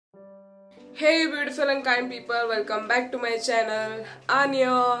Hey beautiful and kind people, welcome back to my channel.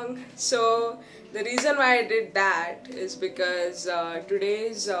 Annyeong. So the reason why I did that is because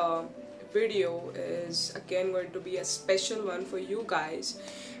today's video is again going to be a special one for you guys,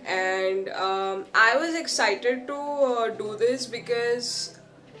 and I was excited to do this because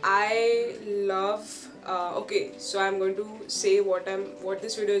I love okay, so I'm going to say what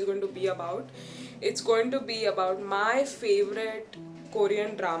this video is going to be about. It's going to be about my favorite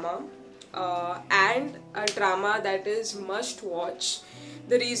Korean drama, and a drama that is must watch.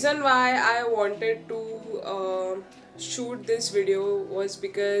 The reason why I wanted to shoot this video was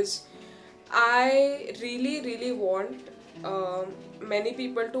because I really want many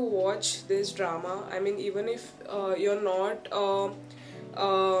people to watch this drama. I mean, even if you're not a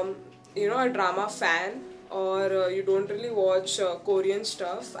drama fan, or you don't really watch Korean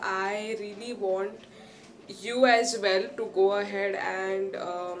stuff, I really want you as well to go ahead and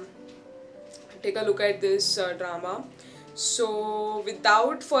take a look at this drama. So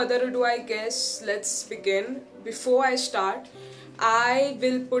without further ado, I guess let's begin. Before I start, I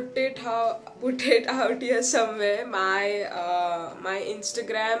will put it out here somewhere, my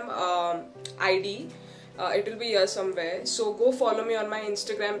Instagram ID. It will be here somewhere, so go follow me on my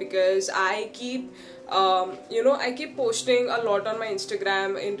Instagram, because I keep I keep posting a lot on my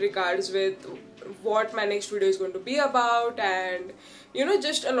Instagram in regards with what my next video is going to be about, and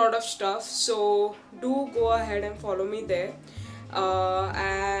just a lot of stuff. So do go ahead and follow me there,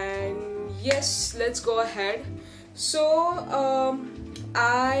 and yes, let's go ahead. So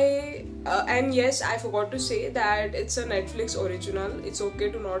and yes, I forgot to say that it's a Netflix original. It's okay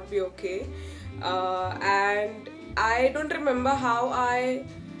to not be okay. And I don't remember how I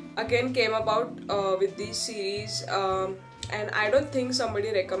again came about with these series, and I don't think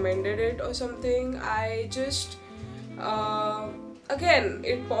somebody recommended it or something. I just again,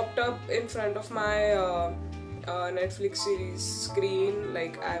 it popped up in front of my Netflix series screen.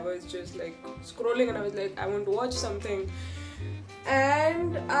 Like, I was just like scrolling and I was like, I want to watch something,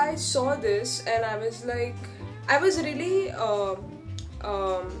 and I saw this and I was like, I was really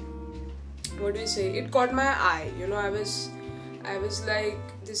what do you say, it caught my eye. I was like,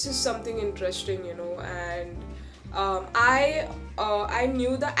 this is something interesting, and I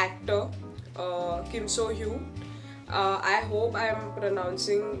knew the actor, Kim So Hyun. I hope I'm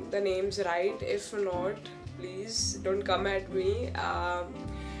pronouncing the names right. If not, please don't come at me.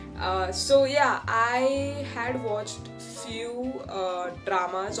 So yeah, I had watched few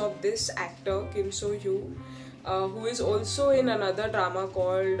dramas of this actor, Kim So Hyun, who is also in another drama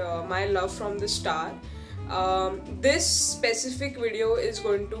called My Love from the Star. This specific video is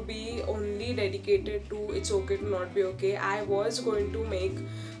going to be only dedicated to It's Okay to Not Be Okay. I was going to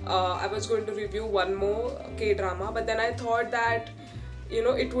review one more K-drama, but then I thought that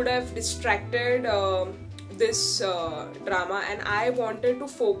it would have distracted this drama, and I wanted to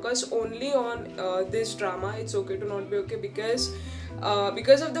focus only on this drama, It's Okay to Not Be Okay, because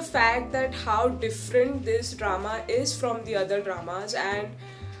of the fact that how different this drama is from the other dramas, and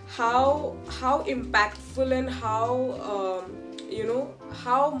how impactful and how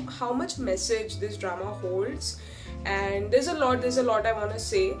how much message this drama holds. And there's a lot I want to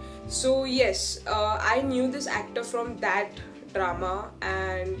say. So yes, I knew this actor from that drama,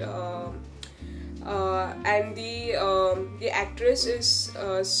 and the actress is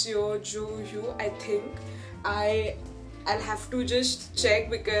Seo Joo Hyo, I think. I'll have to just check,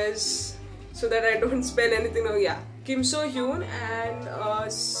 because so that I don't spell anything. Oh yeah, Kim So Hyun and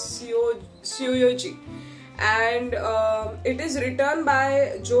Seo Yoo Ji, and it is written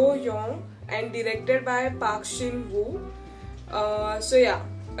by Jo Young and directed by Park Shin Woo. So yeah,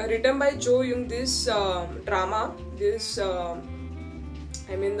 written by Jo Young. This drama, the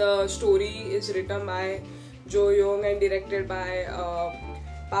story is written by Jo Young and directed by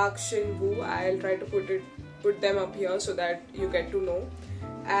Park Shin Woo. I'll try to put them up here so that you get to know.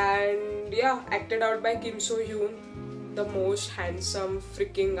 And yeah, acted out by Kim So Hyun, the most handsome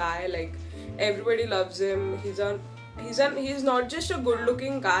freaking guy. Like, everybody loves him. He's not just a good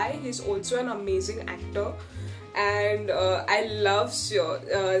looking guy, he's also an amazing actor. And I love Seo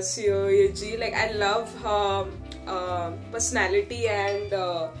Yoo Ji. Like, I love her personality and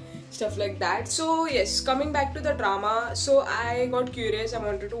stuff like that. So yes, coming back to the drama, so I got curious, I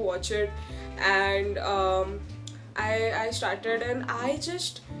wanted to watch it, and I started, and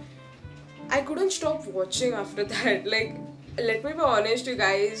I couldn't stop watching after that. Like, let me be honest, you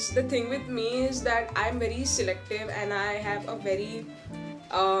guys, the thing with me is that I'm very selective, and I have a very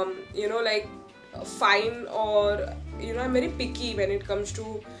fine, or I'm very picky when it comes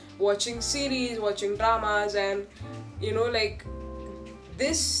to watching series, watching dramas, and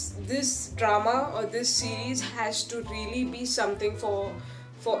this drama or this series has to really be something for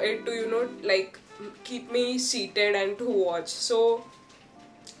it to, you know, like keep me seated and to watch. So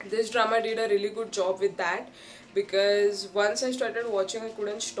this drama did a really good job with that, because once I started watching I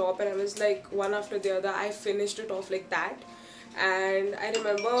couldn't stop, and I was like one after the other I finished it off like that. And I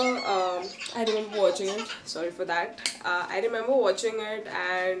remember watching it, sorry for that. I remember watching it,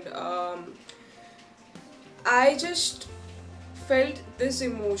 and I just felt this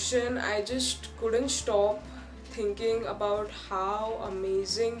emotion. I just couldn't stop thinking about how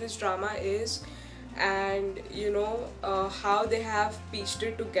amazing this drama is, and you know, how they have pieced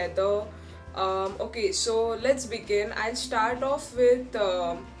it together. Okay, so let's begin. I'll start off with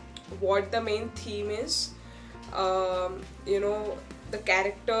what the main theme is. You know, the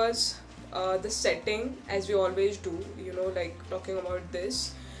characters, the setting, as we always do, you know, like talking about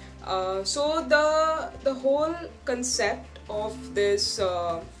this. So the whole concept of this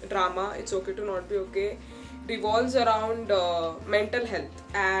drama, It's Okay to Not Be Okay, revolves around mental health,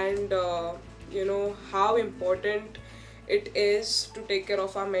 and you know, how important it is to take care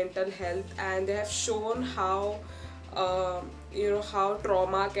of our mental health. And they have shown how you know, how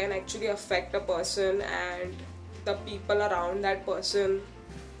trauma can actually affect a person and the people around that person.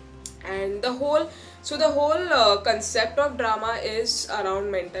 And the whole concept of drama is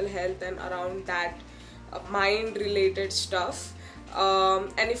around mental health and around that mind related stuff.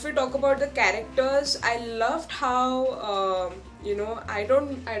 And if we talk about the characters, I loved how you know, I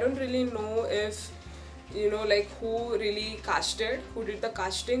don't really know if, you know, like who did the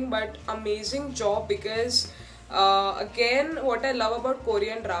casting, but amazing job. Because again, what I love about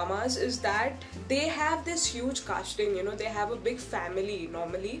Korean dramas is that they have this huge casting, you know, they have a big family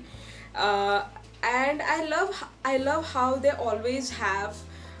normally. And I love how they always have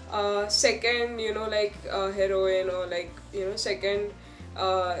second, you know, like heroine, or like, you know, second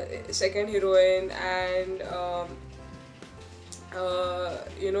heroine, and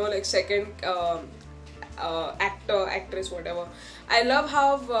you know, like second actor, actress, whatever. I love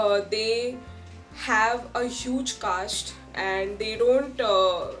how they have a huge cast, and they don't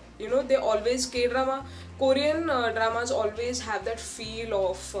you know, they always, Korean dramas always have that feel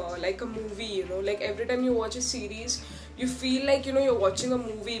of like a movie, you know, like every time you watch a series you feel like, you know, you're watching a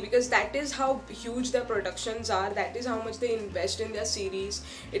movie, because that is how huge their productions are, that is how much they invest in their series.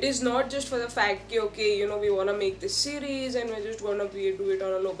 It is not just for the fact that, okay, you know, we want to make this series and we're just gonna do it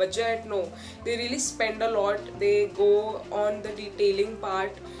on a low budget. No, they really spend a lot, they go on the detailing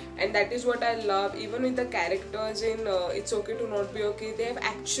part, and that is what I love. Even with the characters in It's Okay to Not Be Okay, they have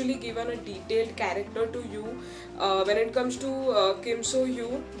actually given a detailed character to you. When it comes to Kim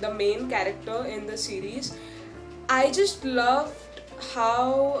So-hyun, the main character in the series, I just loved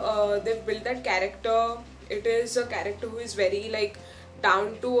how they've built that character. It is a character who is very like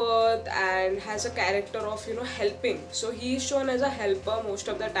down to earth and has a character of, you know, helping. So he is shown as a helper most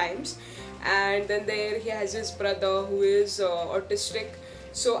of the times, and then there he has his brother who is autistic.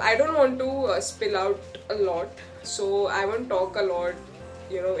 So I don't want to spill out a lot, so I won't talk a lot,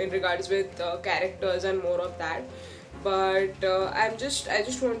 you know, in regards with characters and more of that. But I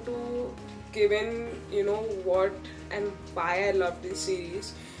just want to give in, you know, what and why I love this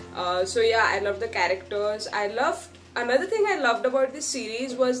series. So yeah, I love the characters. Another thing I loved about this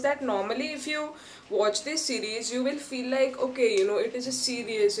series was that normally if you watch this series, you will feel like, okay, you know, it is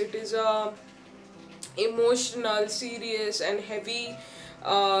a emotional, serious and heavy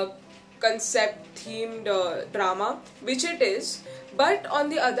concept themed drama, which it is. But on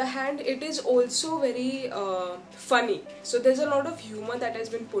the other hand, it is also very funny. So there's a lot of humor that has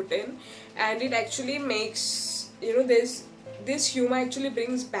been put in, and it actually makes, you know, this humor actually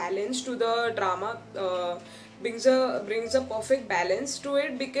brings balance to the drama, brings a perfect balance to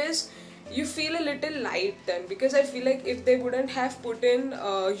it, because you feel a little light then. Because I feel like if they wouldn't have put in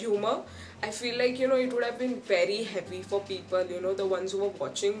humor, I feel like, you know, it would have been very heavy for people, you know, the ones who were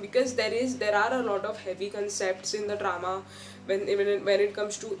watching, because there are a lot of heavy concepts in the drama when it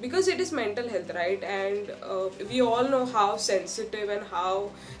comes to, because it is mental health, right? And we all know how sensitive and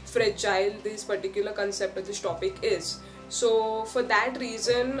how fragile this particular concept of this topic is. So for that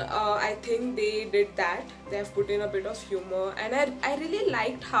reason, I think they did that. They have put in a bit of humor, and I really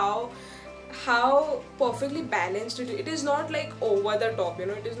liked how perfectly balanced it is. Not like over the top, you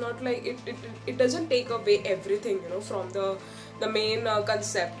know, it is not like it doesn't take away everything, you know, from the main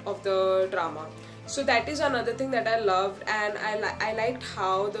concept of the drama. So that is another thing that I loved, and I liked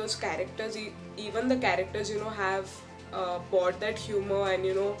how those characters, even the characters, you know, have brought that humor, and,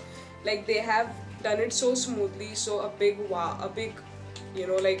 you know, like they have done it so smoothly. So a big, you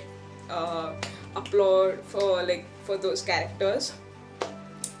know, like applaud for those characters.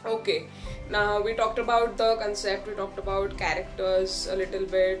 Okay, now we talked about the concept, we talked about characters a little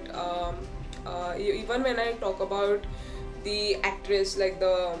bit. Even when I talk about the actress, like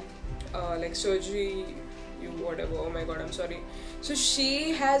the like Surgery, you whatever. Oh my god, I'm sorry. So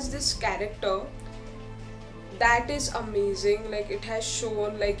she has this character that is amazing. Like it has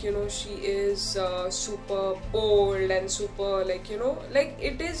shown, like, you know, she is super bold and super, like, you know, like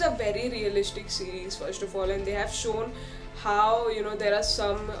it is a very realistic series first of all, and they have shown how, you know, there are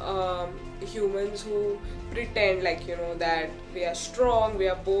some humans who pretend, like, you know, that we are strong, we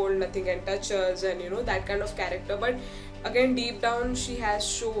are bold, nothing can touch us, and you know, that kind of character. But again, deep down, she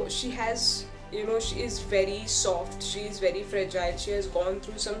has you know, she is very soft, she is very fragile, she has gone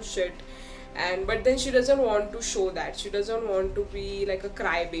through some shit, and but then she doesn't want to show that. She doesn't want to be like a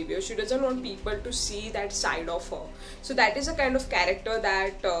crybaby, or she doesn't want people to see that side of her. So that is a kind of character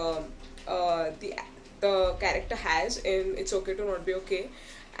that the character has in It's Okay to Not Be Okay.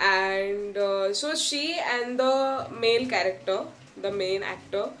 And so she and the male character, the main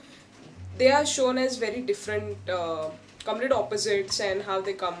actor, they are shown as very different, complete opposites, and how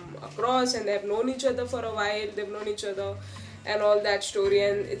they come across, and they have known each other for a while, they've known each other and all that story.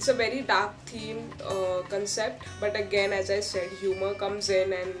 And it's a very dark themed concept, but again, as I said, humor comes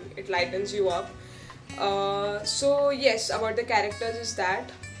in and it lightens you up. So yes, about the characters is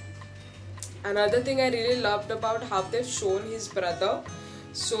that. Another thing I really loved about how they've shown his brother.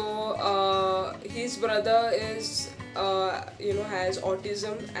 So his brother is you know, has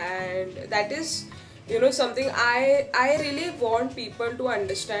autism, and that is, you know, something I really want people to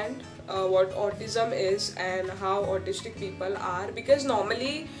understand what autism is and how autistic people are, because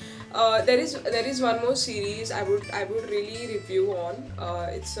normally there is one more series I would really review on.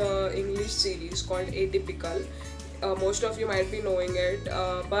 It's a English series called Atypical. Most of you might be knowing it,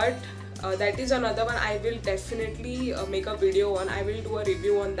 but that is another one I will definitely make a video on. I will do a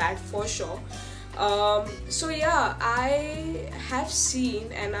review on that for sure. So yeah, I have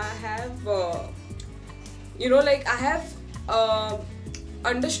seen, and I have you know, like I have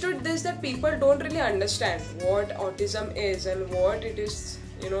understood this, that people don't really understand what autism is and what it is,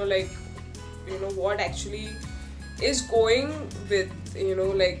 you know, like, you know, what actually is going with, you know,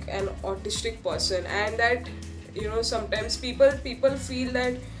 like an autistic person. And that, you know, sometimes people feel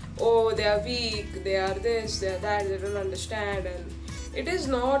that, oh, they are weak, they are this, they are that, they don't understand. And it is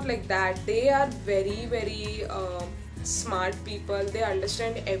not like that. They are very, very smart people. They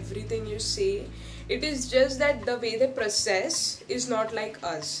understand everything you say. It is just that the way they process is not like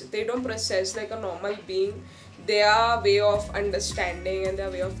us. They don't process like a normal being. Their way of understanding and their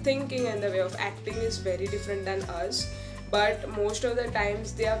way of thinking and their way of acting is very different than us. But most of the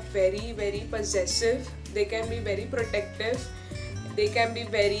times they are very, very possessive. They can be very protective. They can be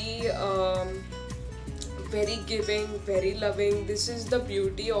very very giving, very loving. This is the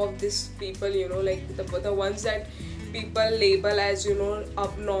beauty of these people, you know, like the ones that people label as, you know,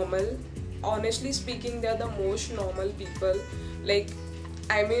 abnormal. Honestly speaking, they are the most normal people. Like,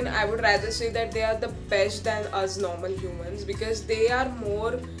 I mean, I would rather say that they are the best than us normal humans, because they are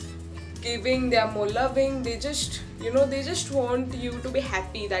more giving, they are more loving. They just, you know, they just want you to be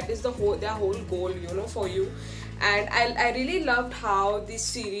happy. That is their whole goal, you know, for you. And I really loved how this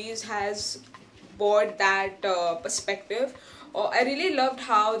series has brought that perspective. Or I really loved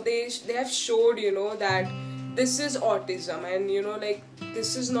how they have showed, you know, that this is autism, and you know, like,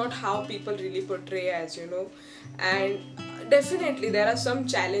 this is not how people really portray as, you know. And definitely there are some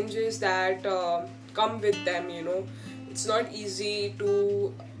challenges that come with them, you know. It's not easy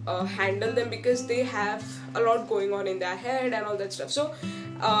to handle them, because they have a lot going on in their head and all that stuff. So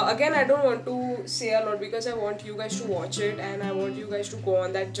again, I don't want to say a lot, because I want you guys to watch it, and I want you guys to go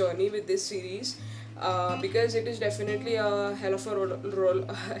on that journey with this series, because it is definitely a hell of a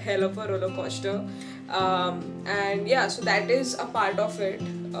roller coaster. And yeah, so that is a part of it.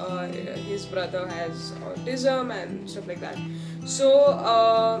 His brother has autism and stuff like that.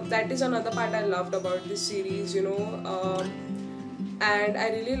 So that is another part I loved about this series, you know. And I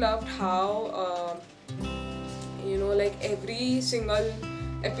really loved how you know, like, every single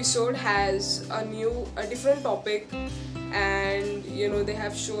episode has a different topic. And you know, they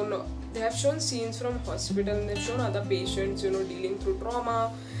have shown scenes from hospital, and they've shown other patients, you know, dealing through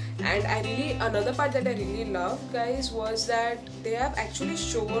trauma. And another part that I really loved, guys, was that they have actually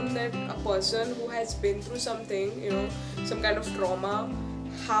shown that a person who has been through something, you know, some kind of trauma,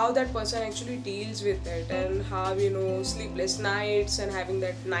 how that person actually deals with it, and how, you know, sleepless nights and having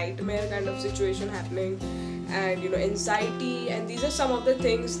that nightmare kind of situation happening, and you know, anxiety. And these are some of the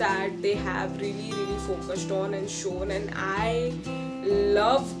things that they have really focused on and shown. And I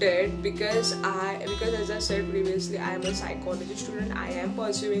loved it because as I said previously, I am a psychology student. I am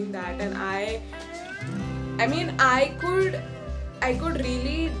pursuing that, and I mean I could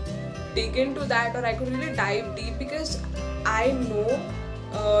really dig into that, or I could really dive deep, because I know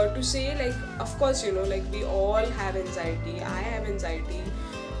to say, like, of course, you know, like, we all have anxiety. I have anxiety.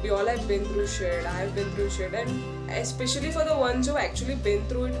 We all have been through shit. I have been through shit, and especially for the ones who actually been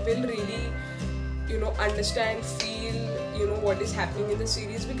through it will really, you know, understand, feel, you know, what is happening in the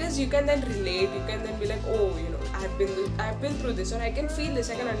series, because you can then relate. You can then be like, oh, you know, I've been through this, or I can feel this.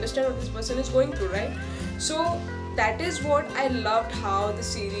 I can understand what this person is going through, right? So that is what I loved, how the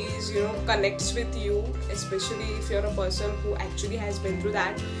series, you know, connects with you, especially if you're a person who actually has been through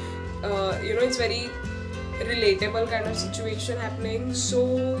that. You know, it's very relatable kind of situation happening.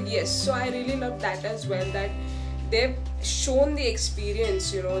 So yes, so I really love that as well, that they've shown the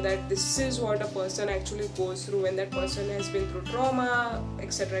experience, you know, that this is what a person actually goes through when that person has been through trauma,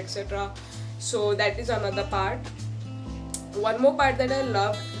 etc, etc. So that is another part. One more part that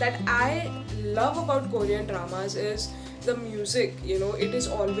I love about Korean dramas is the music. You know, it is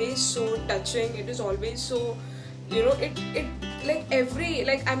always so touching. It is always so, you know, it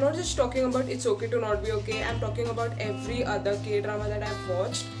like I'm not just talking about It's Okay to Not Be Okay. I'm talking about every other K-drama that I've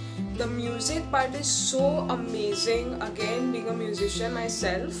watched. The music part is so amazing. Again, being a musician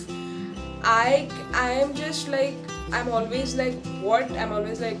myself, I am just like, I'm always like, what? I'm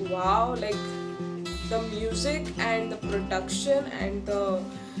always like, wow, like the music and the production and the,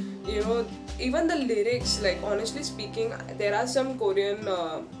 you know, even the lyrics. Like, honestly speaking, there are some Korean,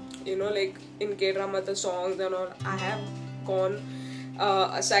 you know, like in K-drama, the songs and all, I have gone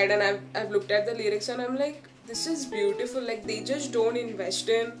aside and I've looked at the lyrics and I'm like, this is beautiful. Like, they just don't invest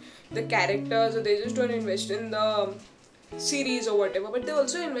in the characters, or they just don't invest in the series or whatever, but they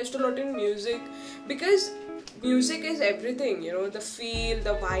also invest a lot in music, because music is everything, you know, the feel,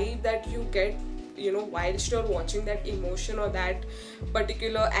 the vibe that you get, you know, whilst you're watching that emotion or that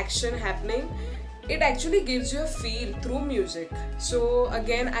particular action happening. It actually gives you a feel through music. So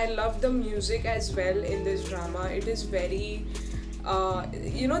again, I love the music as well in this drama. It is very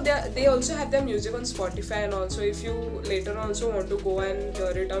you know, they also have their music on Spotify, and also if you later also want to go and hear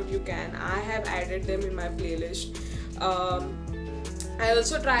it out, you can. I have added them in my playlist. I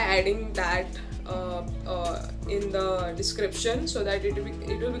also try adding that in the description, so that it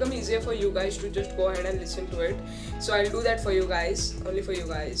will become easier for you guys to just go ahead and listen to it. So I'll do that for you guys, only for you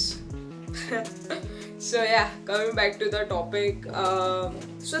guys. So yeah, coming back to the topic,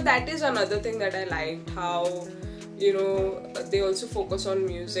 so that is another thing that I liked, how, you know, they also focus on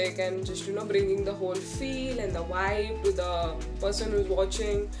music and just, you know, bringing the whole feel and the vibe to the person who's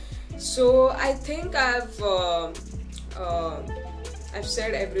watching. So I think I've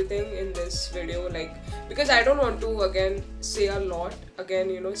said everything in this video, like, because I don't want to again say a lot, again,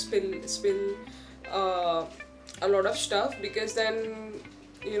 you know, spill a lot of stuff, because then,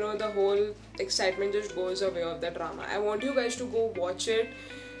 you know, the whole excitement just goes away of the drama. I want you guys to go watch it.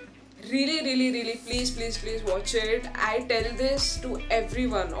 Really, please watch it. I tell this to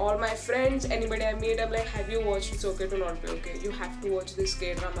everyone, all my friends, anybody I meet. I'm like, have you watched It's Okay to Not Be Okay? You have to watch this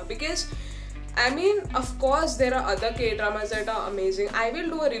K-drama, because I mean, of course, there are other K-dramas that are amazing. I will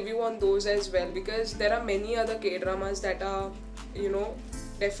do a review on those as well, because there are many other K-dramas that are, you know,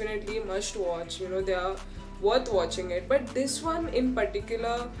 definitely must watch. You know, they are worth watching it. But this one in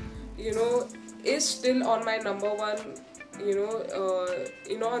particular, you know, is still on my number one. You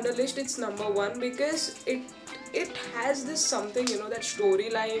know, on the list it's number one, because it has this something, you know, that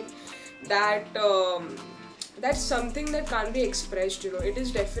storyline, that that's something that can't be expressed. You know, it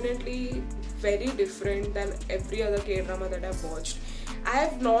is definitely very different than every other K-drama that I've watched. I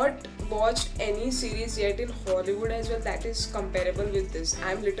have not watched any series yet in Hollywood as well that is comparable with this.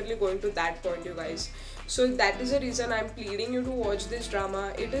 I'm literally going to that point, you guys. So that is the reason I'm pleading you to watch this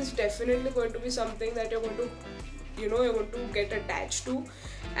drama. It is definitely going to be something that you're going to, you know, you're going to get attached to,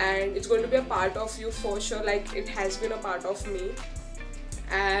 and it's going to be a part of you for sure, like it has been a part of me.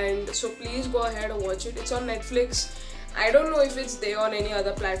 And so please go ahead and watch it. It's on Netflix. I don't know if it's there on any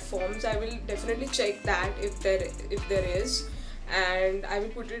other platforms. I will definitely check that if there is, and I will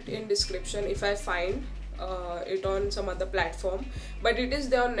put it in description if I find it on some other platform. But it is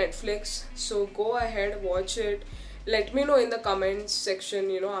there on Netflix, so go ahead, watch it. Let me know in the comments section,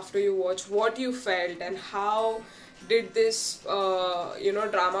 you know, after you watch, what you felt and how did this you know,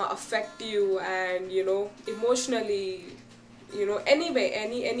 drama affect you, and, you know, emotionally, you know, anyway,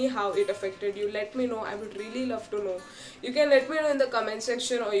 anyhow it affected you. Let me know. I would really love to know. You can let me know in the comment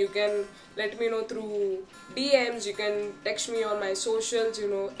section, or you can let me know through DMs. You can text me on my socials, you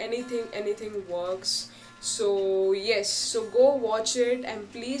know, anything works. So yes, so go watch it, and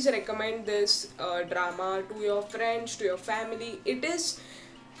please recommend this drama to your friends, to your family. It is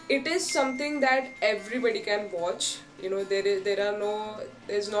something that everybody can watch.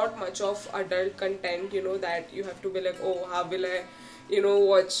 There's not much of adult content, that you have to be like, oh, how will I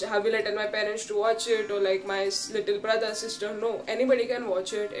watch, how will I tell my parents to watch it, or like my little brother, sister. No, anybody can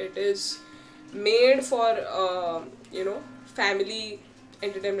watch it. It is made for family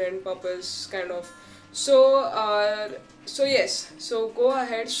entertainment purpose kind of. So yes, so go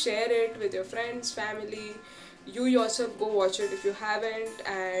ahead, share it with your friends, family. You yourself go watch it if you haven't.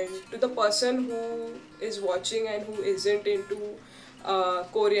 And to the person who is watching and who isn't into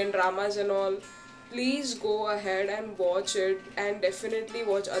Korean dramas and all, please go ahead and watch it, and definitely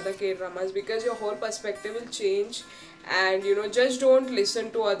watch other K-dramas, because your whole perspective will change. And just don't listen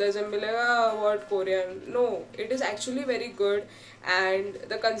to others and be like, what Korean. No, it is actually very good, and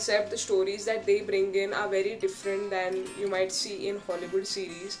the concept, the stories that they bring in are very different than you might see in Hollywood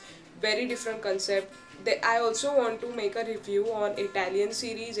series. Very different concept. I also want to make a review on Italian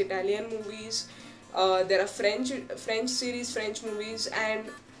series, Italian movies. There are French series, French movies, and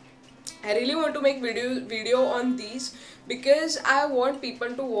I really want to make video on these, because I want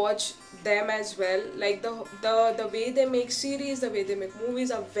people to watch them as well. Like the way they make series, the way they make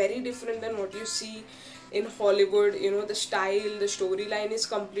movies are very different than what you see in Hollywood. The style, the storyline is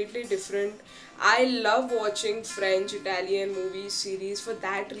completely different. I love watching French, Italian movies, series for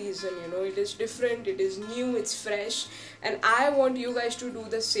that reason. It is different, it is new, it's fresh, and I want you guys to do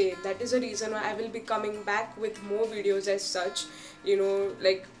the same. That is the reason why I will be coming back with more videos as such,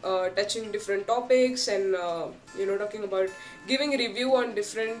 like touching different topics, and talking about, giving review on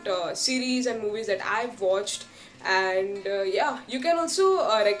different series and movies that I've watched. And yeah, you can also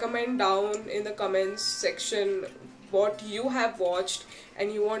recommend down in the comments section what you have watched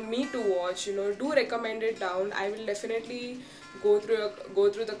and you want me to watch. Do recommend it down. I will definitely go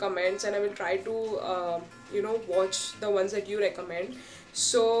through the comments, and I will try to watch the ones that you recommend.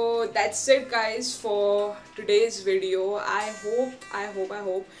 So that's it, guys, for today's video. I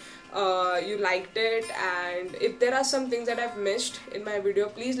hope you liked it, and if there are some things that I've missed in my video,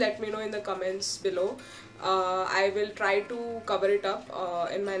 please let me know in the comments below. I will try to cover it up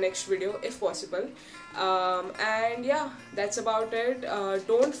in my next video if possible. And yeah, that's about it.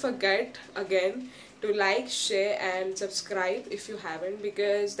 Don't forget again to like, share and subscribe if you haven't,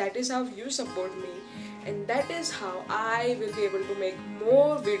 because that is how you support me, and that is how I will be able to make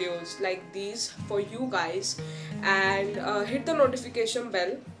more videos like these for you guys. And hit the notification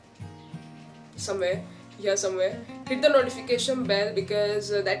bell somewhere. Hit the notification bell, because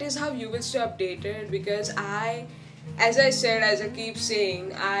that is how you will stay updated. Because as I keep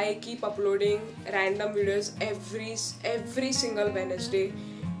saying, I keep uploading random videos every single Wednesday,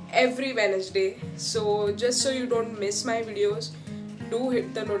 every Wednesday. So just so you don't miss my videos, do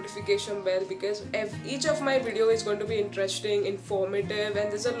hit the notification bell, because each of my video is going to be interesting, informative,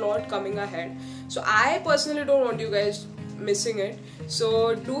 and there's a lot coming ahead. So I personally don't want you guys missing it.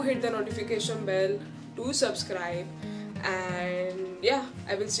 So do hit the notification bell, do subscribe, and yeah,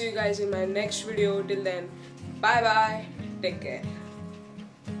 I will see you guys in my next video. Till then, bye bye, take care.